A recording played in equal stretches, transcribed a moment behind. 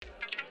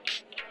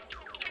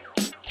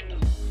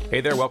Hey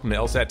there, welcome to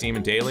LSAT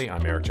Demon Daily.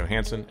 I'm Eric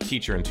Johansson,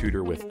 teacher and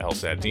tutor with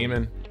LSAT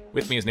Demon.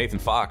 With me is Nathan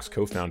Fox,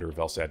 co-founder of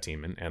LSAT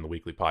Demon and the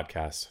weekly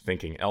podcast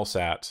Thinking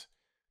LSAT.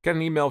 Got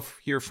an email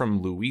here from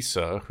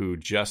Louisa, who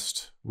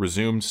just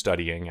resumed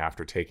studying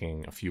after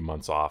taking a few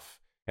months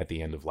off at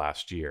the end of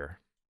last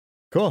year.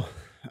 Cool.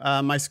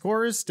 My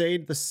scores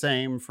stayed the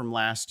same from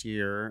last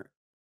year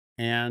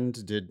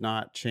and did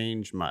not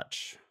change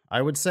much.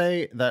 I would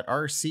say that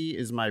RC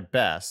is my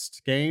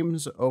best.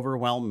 Games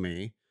overwhelm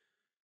me.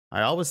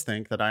 I always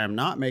think that I am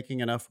not making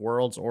enough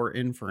worlds or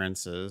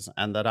inferences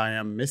and that I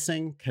am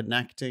missing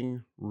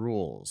connecting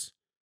rules.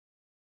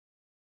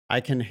 I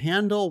can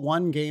handle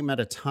one game at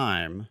a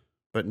time,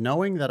 but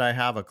knowing that I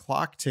have a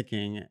clock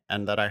ticking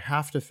and that I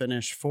have to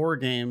finish 4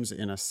 games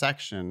in a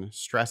section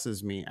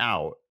stresses me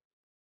out.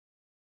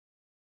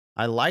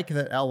 I like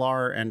that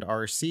LR and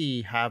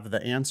RC have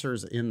the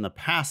answers in the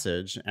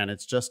passage and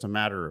it's just a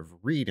matter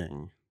of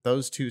reading.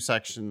 Those 2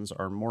 sections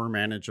are more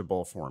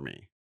manageable for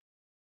me.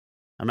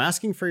 I'm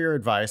asking for your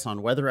advice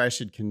on whether I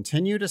should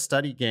continue to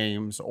study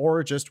games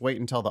or just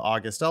wait until the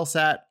August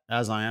LSAT,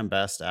 as I am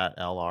best at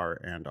LR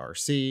and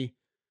RC.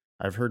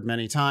 I've heard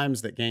many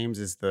times that games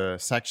is the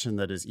section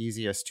that is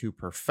easiest to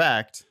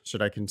perfect.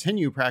 Should I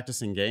continue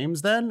practicing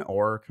games then,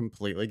 or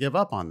completely give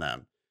up on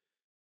them?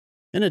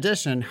 In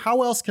addition,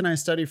 how else can I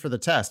study for the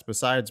test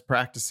besides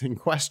practicing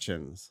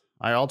questions?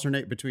 I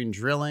alternate between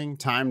drilling,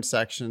 timed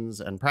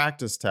sections, and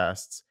practice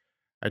tests.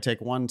 I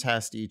take 1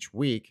 test each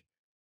week.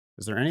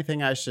 Is there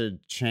anything I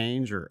should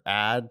change or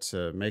add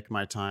to make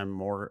my time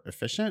more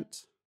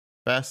efficient?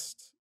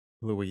 Best,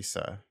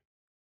 Louisa.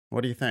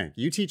 What do you think?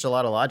 You teach a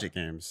lot of logic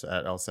games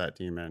at LSAT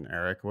Demon,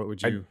 Eric. What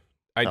would you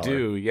I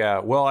do, yeah.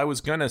 Well, I was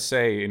going to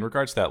say, in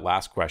regards to that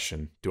last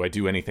question, do I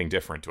do anything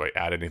different? Do I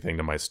add anything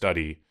to my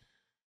study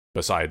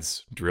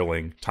besides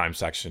drilling, time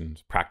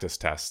sections, practice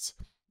tests?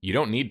 You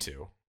don't need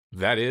to.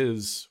 That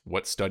is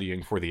what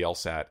studying for the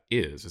LSAT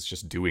is. It's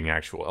just doing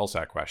actual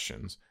LSAT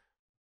questions.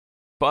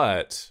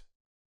 But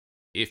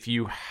if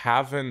you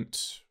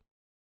haven't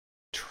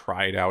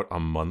tried out a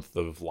month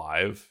of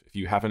live, if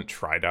you haven't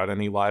tried out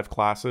any live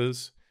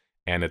classes,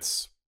 and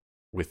it's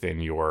within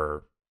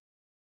your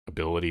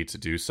ability to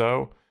do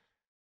so,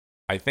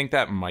 I think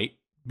that might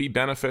be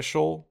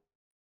beneficial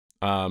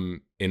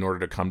in order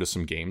to come to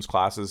some games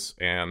classes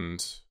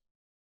and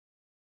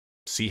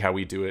see how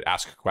we do it,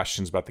 ask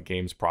questions about the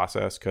games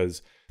process,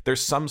 because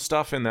there's some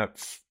stuff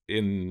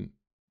in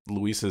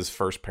Luisa's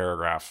first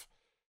paragraph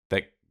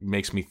that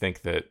makes me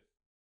think that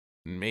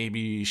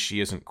maybe she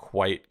isn't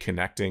quite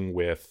connecting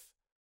with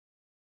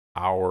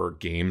our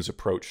game's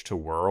approach to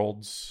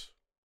worlds.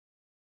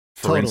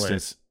 For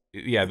instance,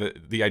 yeah,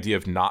 the idea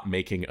of not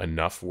making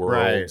enough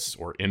worlds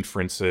or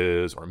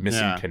inferences or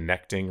missing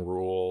connecting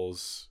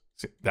rules,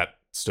 that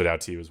stood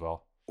out to you as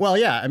well. Well,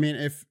 yeah. I mean,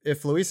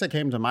 if Louisa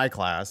came to my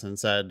class and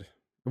said,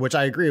 which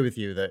I agree with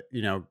you, that,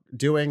 you know,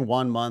 doing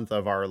 1 month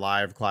of our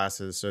live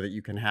classes so that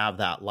you can have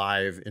that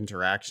live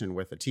interaction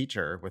with a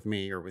teacher, with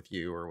me or with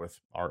you or with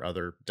our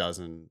other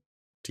dozen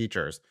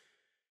teachers.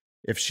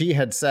 If she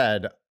had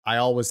said, I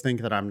always think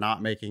that I'm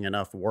not making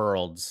enough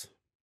worlds,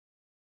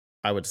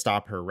 I would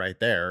stop her right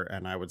there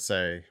and I would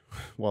say,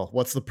 well,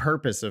 what's the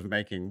purpose of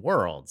making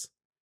worlds?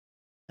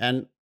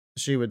 And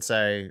she would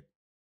say,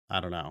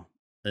 I don't know.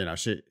 You know,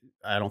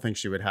 I don't think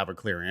she would have a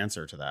clear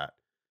answer to that.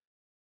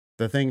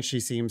 The thing she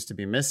seems to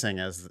be missing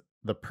is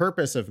the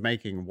purpose of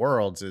making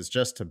worlds is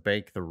just to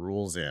bake the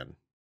rules in.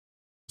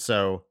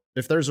 So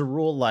if there's a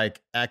rule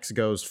like X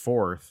goes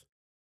fourth,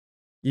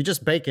 you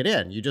just bake it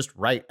in. You just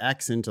write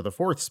X into the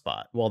 4th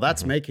spot. Well,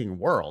 that's making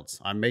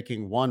worlds. I'm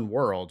making one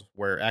world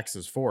where X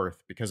is 4th,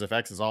 because if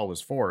X is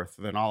always 4th,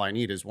 then all I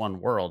need is one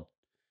world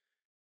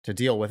to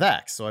deal with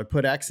X. So I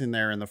put X in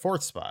there in the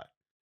 4th spot.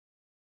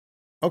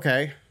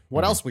 Okay,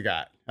 what else we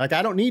got? Like,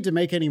 I don't need to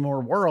make any more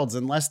worlds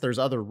unless there's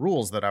other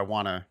rules that I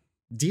want to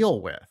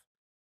deal with.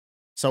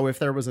 So if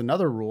there was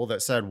another rule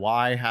that said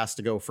Y has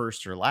to go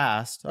first or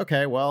last,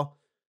 okay, well,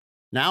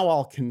 now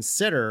I'll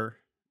consider,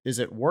 is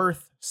it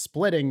worth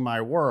splitting my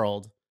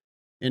world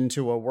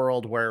into a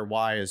world where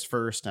Y is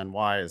first and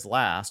Y is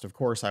last? Of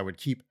course, I would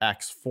keep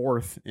X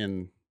 4th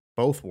in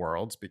both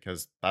worlds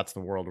because that's the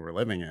world we're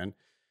living in.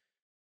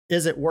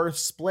 Is it worth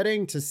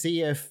splitting to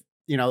see if,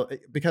 you know,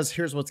 because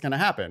here's what's going to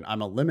happen.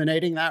 I'm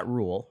eliminating that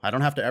rule. I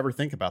don't have to ever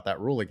think about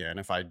that rule again.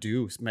 If I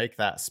do make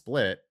that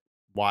split,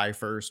 Y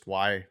first,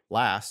 Y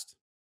last,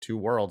 2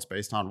 worlds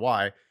based on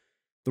Y,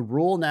 the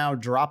rule now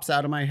drops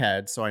out of my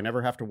head, so I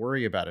never have to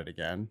worry about it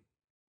again.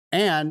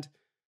 And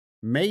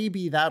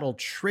maybe that'll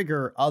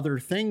trigger other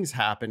things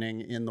happening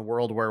in the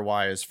world where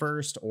Y is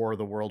first or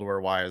the world where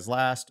Y is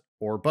last,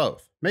 or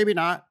both. Maybe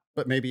not,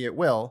 but maybe it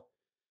will.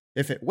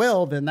 If it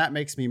will, then that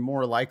makes me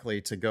more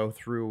likely to go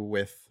through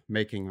with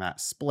making that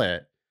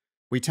split.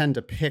 We tend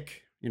to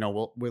pick, you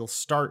know, we'll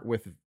start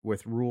with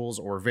rules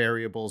or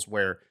variables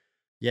where,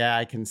 yeah,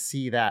 I can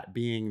see that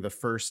being the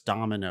first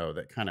domino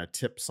that kind of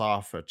tips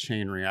off a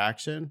chain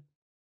reaction.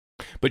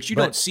 But you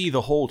don't see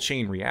the whole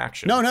chain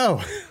reaction.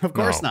 No, of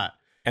course not.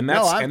 And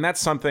that's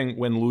something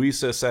when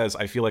Louisa says,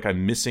 I feel like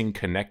I'm missing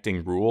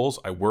connecting rules,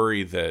 I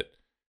worry that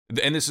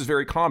And this is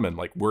very common,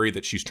 like worry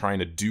that she's trying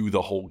to do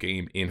the whole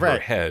game in her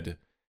head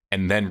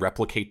and then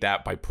replicate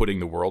that by putting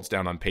the worlds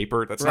down on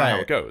paper. That's not how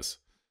it goes.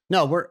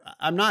 No,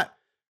 I'm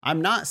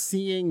not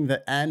seeing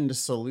the end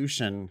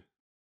solution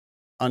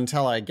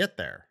until I get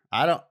there.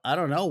 I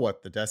don't know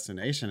what the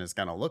destination is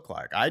going to look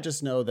like. I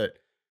just know that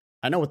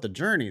I know what the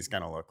journey is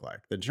going to look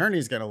like. The journey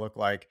is going to look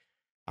like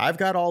I've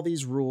got all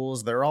these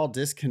rules. They're all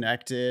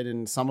disconnected,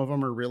 and some of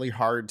them are really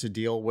hard to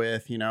deal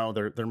with. You know,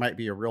 there might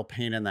be a real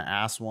pain in the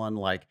ass one.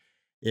 Like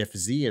if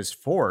Z is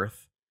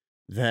fourth,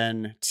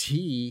 then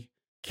T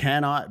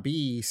cannot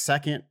be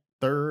second,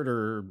 third,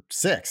 or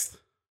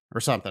sixth or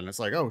something. It's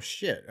like, oh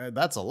shit,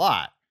 that's a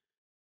lot.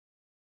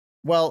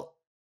 Well,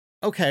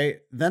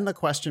 okay, then the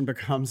question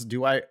becomes,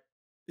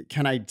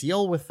 can I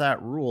deal with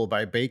that rule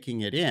by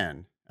baking it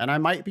in? And I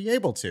might be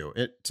able to.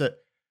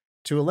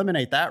 To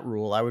eliminate that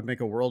rule, I would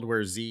make a world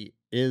where Z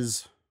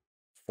is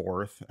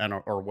fourth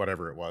or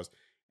whatever it was,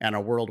 and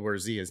a world where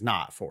Z is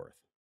not fourth.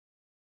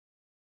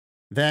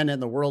 Then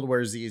in the world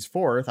where Z is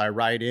fourth, I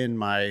write in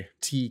my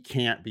T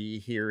can't be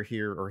here,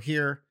 here, or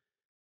here.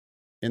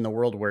 In the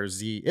world where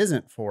Z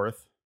isn't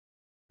fourth,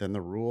 then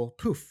the rule,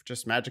 poof,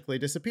 just magically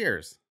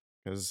disappears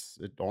because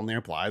it only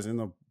applies in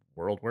the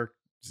world where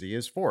Z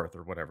is fourth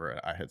or whatever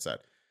I had said.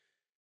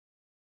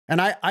 And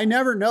I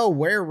never know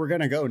where we're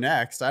going to go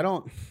next.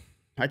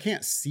 I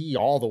can't see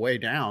all the way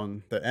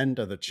down the end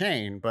of the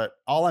chain, but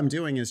all I'm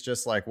doing is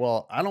just like,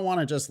 well, I don't want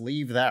to just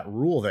leave that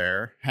rule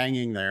there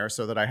hanging there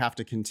so that I have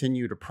to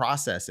continue to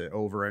process it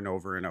over and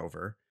over and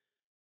over.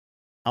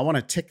 I want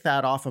to tick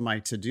that off of my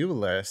to-do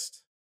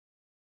list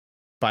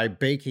by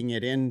baking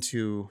it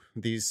into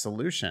these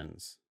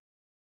solutions.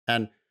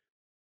 And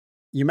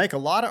you make a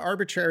lot of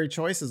arbitrary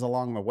choices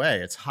along the way.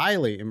 It's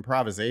highly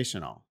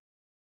improvisational.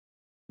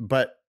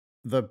 But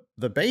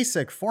the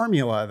basic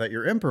formula that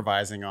you're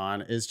improvising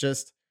on is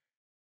just,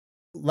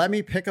 let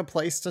me pick a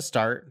place to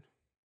start.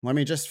 Let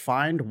me just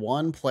find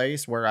one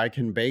place where I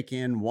can bake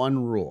in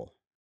one rule.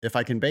 If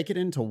I can bake it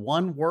into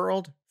one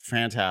world,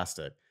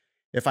 fantastic.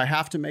 If I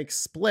have to make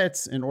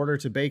splits in order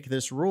to bake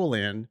this rule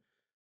in,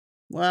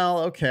 well,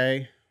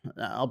 okay,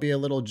 I'll be a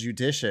little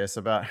judicious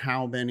about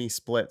how many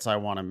splits I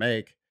want to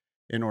make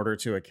in order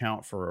to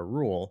account for a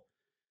rule.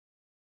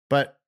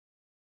 But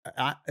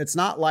it's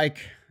not like,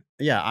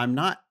 I'm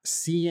not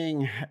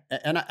seeing,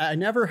 and I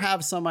never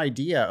have some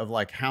idea of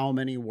like how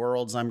many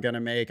worlds I'm going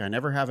to make. I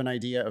never have an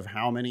idea of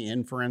how many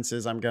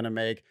inferences I'm going to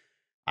make.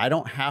 I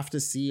don't have to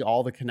see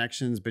all the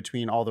connections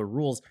between all the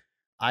rules.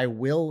 I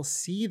will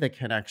see the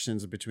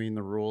connections between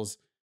the rules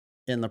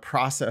in the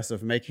process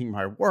of making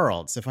my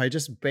worlds. If I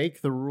just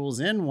bake the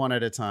rules in one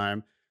at a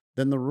time,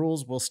 then the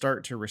rules will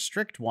start to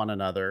restrict one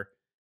another,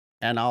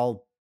 and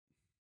I'll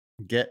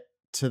get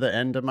to the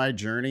end of my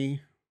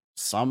journey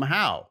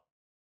somehow.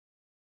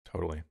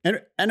 Totally.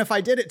 And if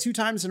I did it 2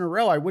 times in a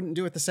row, I wouldn't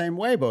do it the same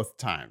way both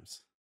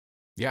times.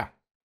 Yeah.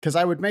 Because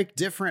I would make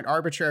different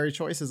arbitrary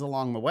choices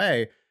along the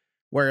way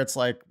where it's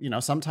like,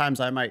 sometimes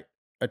I might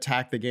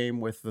attack the game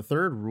with the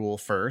third rule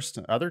first.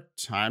 Other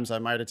times I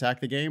might attack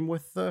the game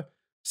with the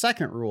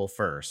second rule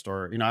first.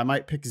 Or, I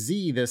might pick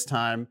Z this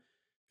time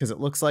because it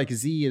looks like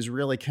Z is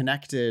really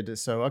connected.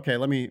 So, okay,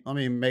 let me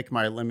make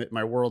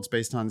my worlds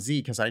based on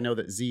Z because I know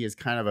that Z is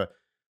kind of a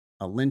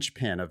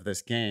linchpin of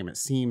this game. It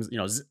seems,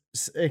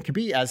 it could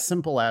be as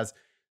simple as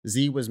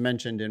Z was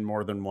mentioned in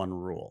more than one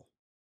rule.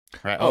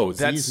 Right? Oh,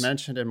 Z's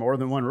mentioned in more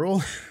than one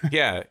rule.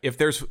 Yeah, if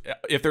there's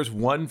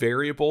one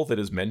variable that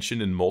is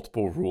mentioned in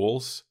multiple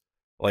rules,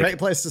 like great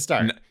place to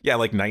start.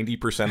 Like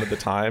 90% of the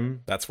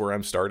time, that's where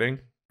I'm starting.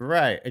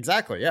 Right.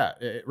 Exactly. Yeah.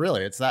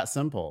 It's that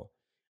simple.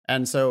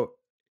 And so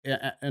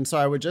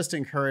I would just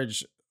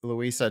encourage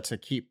Louisa to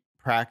keep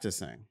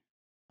practicing.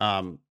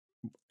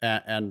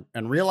 And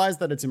realize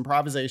that it's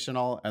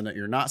improvisational and that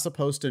you're not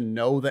supposed to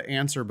know the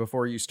answer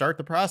before you start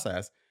the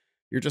process.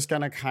 You're just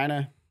going to kind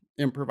of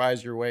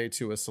improvise your way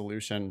to a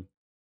solution.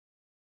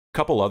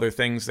 Couple other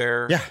things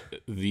there. Yeah.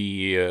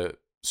 The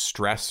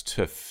stress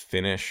to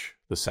finish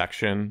the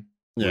section.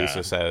 Yeah.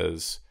 Lisa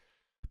says,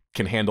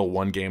 can handle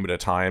one game at a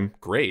time.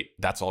 Great.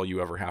 That's all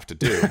you ever have to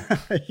do.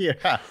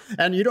 Yeah.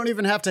 And you don't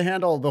even have to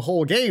handle the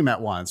whole game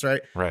at once,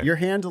 right? Right. You're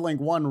handling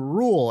one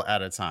rule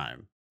at a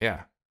time.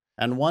 Yeah.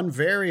 And one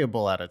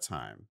variable at a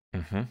time.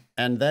 Mm-hmm.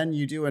 And then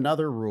you do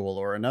another rule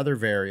or another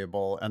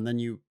variable. And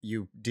then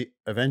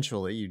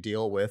eventually you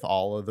deal with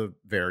all of the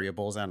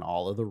variables and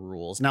all of the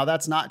rules. Now,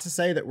 that's not to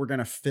say that we're going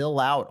to fill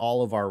out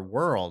all of our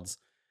worlds.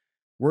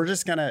 We're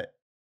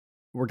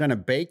going to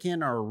bake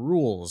in our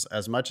rules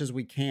as much as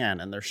we can.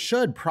 And there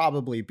should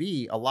probably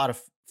be a lot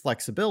of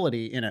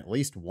flexibility in at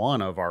least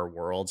one of our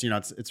worlds.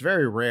 It's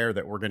very rare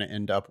that we're going to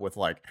end up with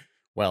like,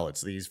 well,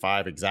 it's these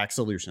 5 exact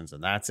solutions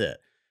and that's it.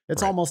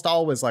 It's almost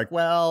always like,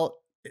 well,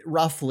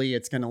 roughly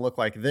it's going to look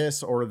like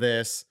this or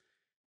this.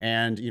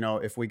 And,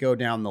 if we go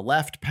down the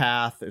left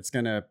path,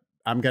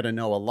 I'm going to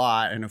know a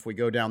lot. And if we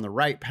go down the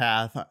right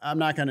path, I'm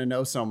not going to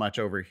know so much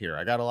over here.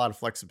 I got a lot of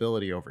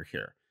flexibility over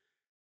here.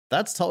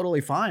 That's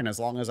totally fine as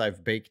long as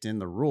I've baked in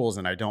the rules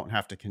and I don't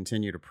have to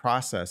continue to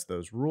process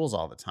those rules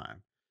all the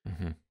time.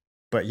 Mm-hmm.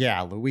 But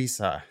yeah,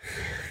 Louisa,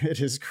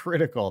 it is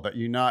critical that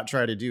you not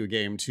try to do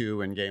game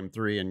 2 and game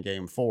 3 and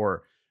game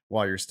 4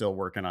 while you're still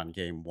working on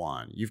game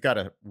 1. You've got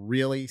to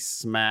really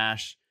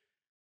smash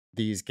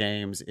these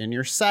games in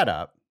your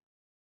setup.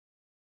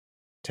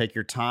 Take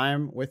your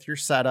time with your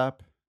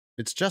setup.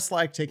 It's just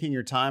like taking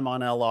your time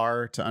on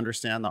LR to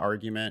understand the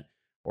argument,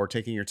 or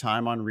taking your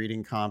time on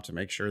reading comp to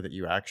make sure that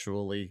you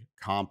actually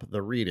comp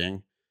the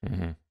reading.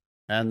 Mm-hmm.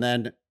 And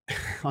then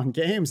on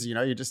games,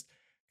 you just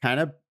kind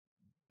of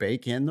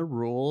bake in the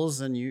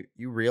rules, and you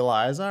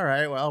realize, all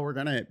right, well, we're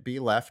going to be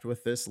left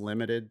with this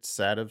limited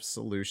set of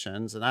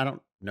solutions. And I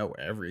don't know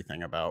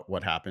everything about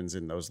what happens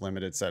in those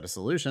limited set of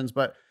solutions,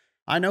 but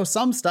I know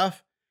some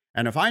stuff.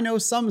 And if I know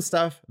some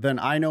stuff, then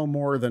I know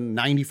more than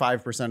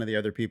 95% of the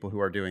other people who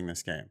are doing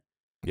this game.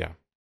 Yeah.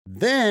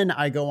 Then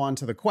I go on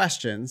to the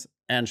questions,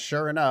 and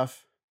sure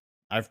enough,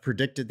 I've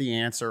predicted the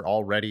answer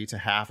already to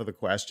half of the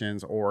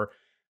questions, or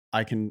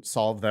I can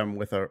solve them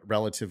with a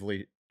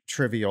relatively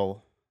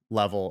trivial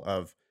level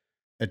of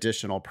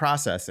additional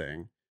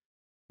processing,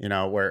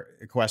 where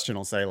a question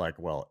will say like,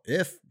 well,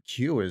 if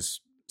Q is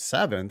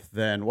 7th,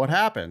 then what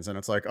happens? And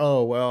it's like,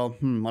 oh, well,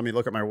 let me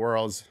look at my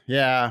worlds.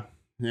 Yeah,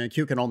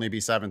 Q can only be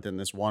 7th in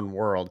this one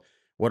world.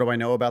 What do I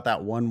know about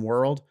that one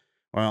world?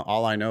 Well,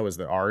 all I know is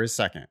that R is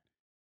 2nd.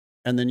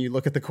 And then you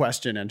look at the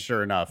question, and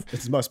sure enough,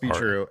 it must be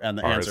true. And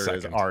the answer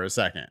is R is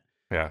 2nd.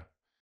 Yeah.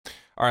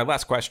 All right,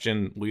 last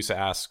question. Lisa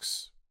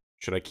asks,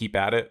 should I keep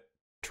at it,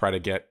 try to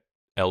get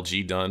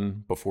LG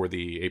done before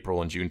the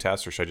April and June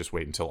tests, or should I just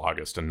wait until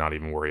August and not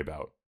even worry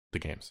about the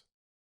games?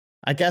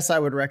 I guess I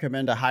would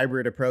recommend a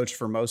hybrid approach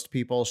for most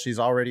people. She's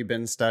already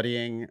been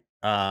studying.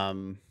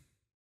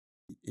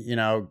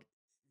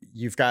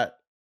 You've got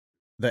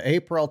the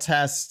April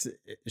test.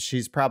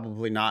 She's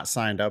probably not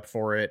signed up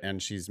for it,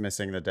 and she's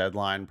missing the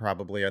deadline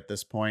probably at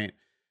this point.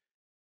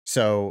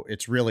 So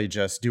it's really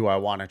just, do I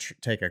want to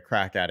take a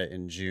crack at it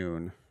in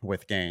June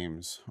with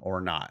games or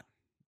not?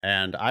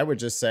 And I would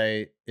just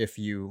say, if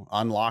you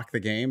unlock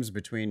the games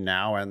between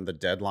now and the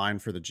deadline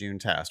for the June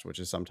test, which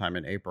is sometime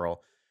in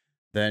April,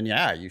 then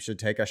yeah, you should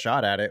take a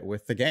shot at it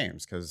with the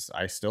games, because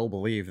I still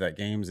believe that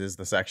games is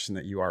the section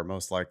that you are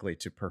most likely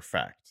to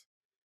perfect.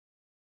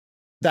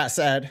 That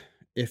said,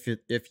 if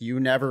you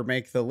never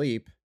make the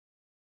leap,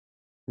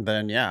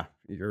 then yeah,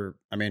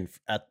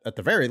 at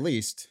the very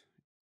least,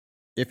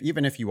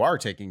 even if you are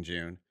taking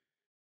June,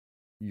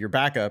 your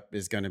backup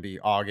is going to be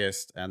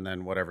August and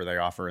then whatever they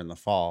offer in the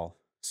fall.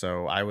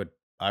 So I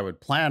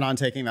would plan on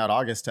taking that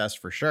August test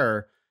for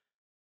sure,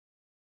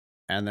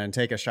 and then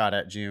take a shot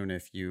at June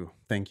if you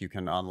think you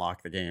can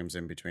unlock the games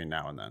in between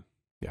now and then.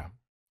 Yeah.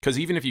 Because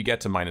even if you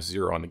get to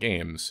 -0 on the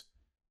games,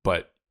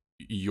 but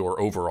your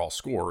overall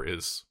score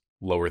is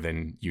lower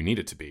than you need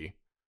it to be,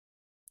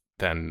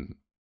 then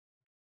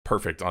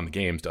perfect on the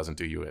games doesn't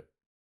do you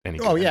any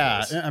good. Oh,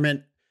 yeah. Anyways. I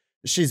mean,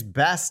 she's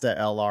best at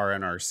LR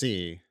and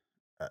RC,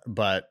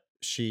 but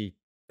she...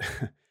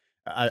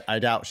 I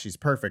doubt she's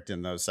perfect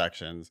in those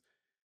sections.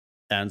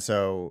 And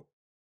so,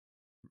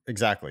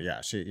 exactly,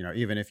 yeah. She,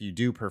 even if you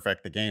do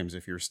perfect the games,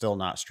 if you're still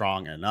not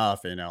strong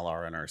enough in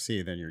LR and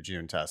RC, then your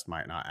June test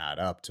might not add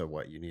up to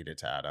what you need it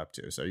to add up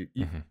to. So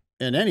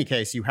in any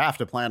case, you have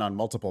to plan on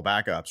multiple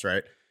backups,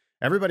 right?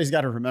 Everybody's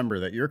got to remember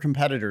that your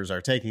competitors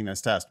are taking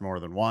this test more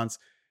than once,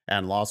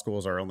 and law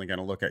schools are only going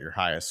to look at your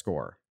highest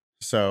score.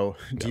 So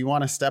do you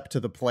want to step to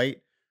the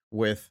plate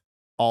with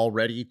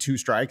already 2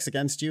 strikes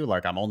against you,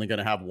 like I'm only going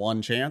to have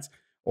 1 chance?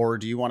 Or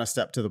do you want to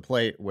step to the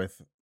plate with,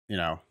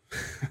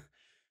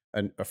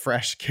 a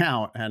fresh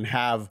count and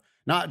have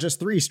not just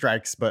 3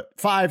 strikes, but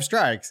 5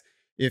 strikes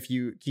if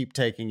you keep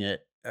taking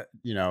it,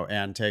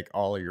 and take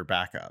all of your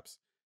backups?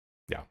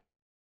 Yeah.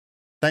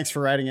 Thanks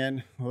for writing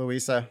in,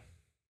 Louisa.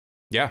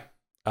 Yeah.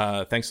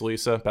 Thanks,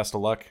 Louisa. Best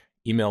of luck.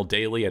 Email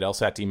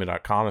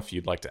daily@lsatdemon.com if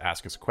you'd like to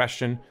ask us a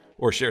question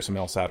or share some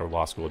LSAT or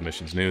law school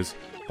admissions news.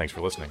 Thanks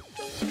for listening.